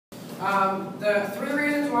The three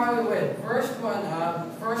reasons why we win. First one,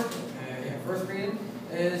 first reason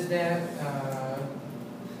is that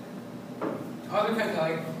other countries,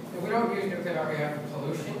 like, if we don't use nuclear power, we have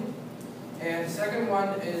pollution. And the second one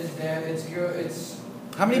is that it's good.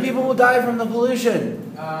 How many people will die from the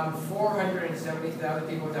pollution? 470,000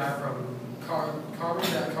 people die from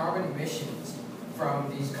carbon emissions from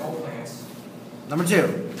these coal plants. Number two.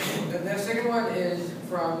 The second one is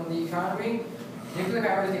from the economy. Nuclear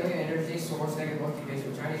power is the only energy source that can both be based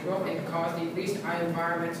on Chinese growth and can cause the least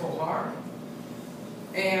environmental harm.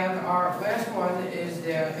 And our last one is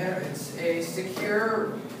that it's a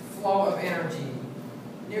secure flow of energy.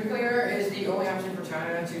 Nuclear is the only option for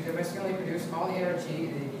China to domestically produce all the energy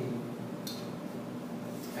they need.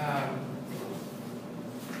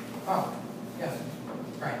 Oh, yes,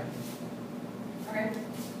 right. Okay.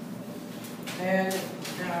 And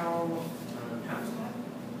now, how much time?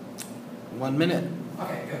 1 minute.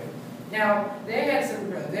 Okay, good. Now, they had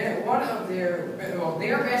one of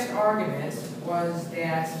their best arguments was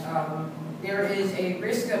that there is a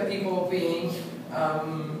risk of people being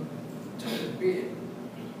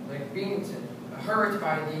hurt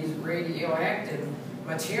by these radioactive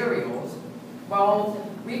materials. Well,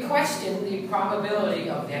 we question the probability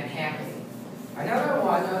of that happening.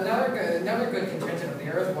 Another good contention of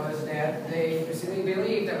theirs was that they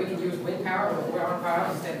believe that we can use wind power or water power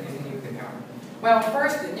instead of using nuclear power. Well,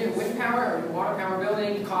 first, wind power or water power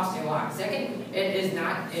building costs a lot. Second, it is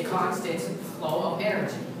not a constant flow of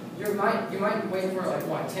energy. You might wait for like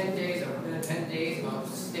what 10 days of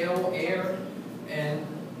still air, and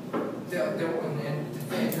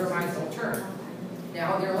the turbines will turn.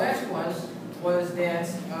 Now, their last one was that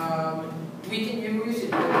we can use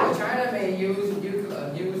China may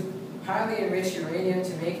use highly enriched uranium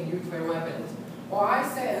to make nuclear weapons. Well, I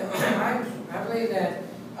believe that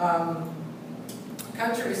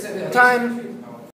countries. Time.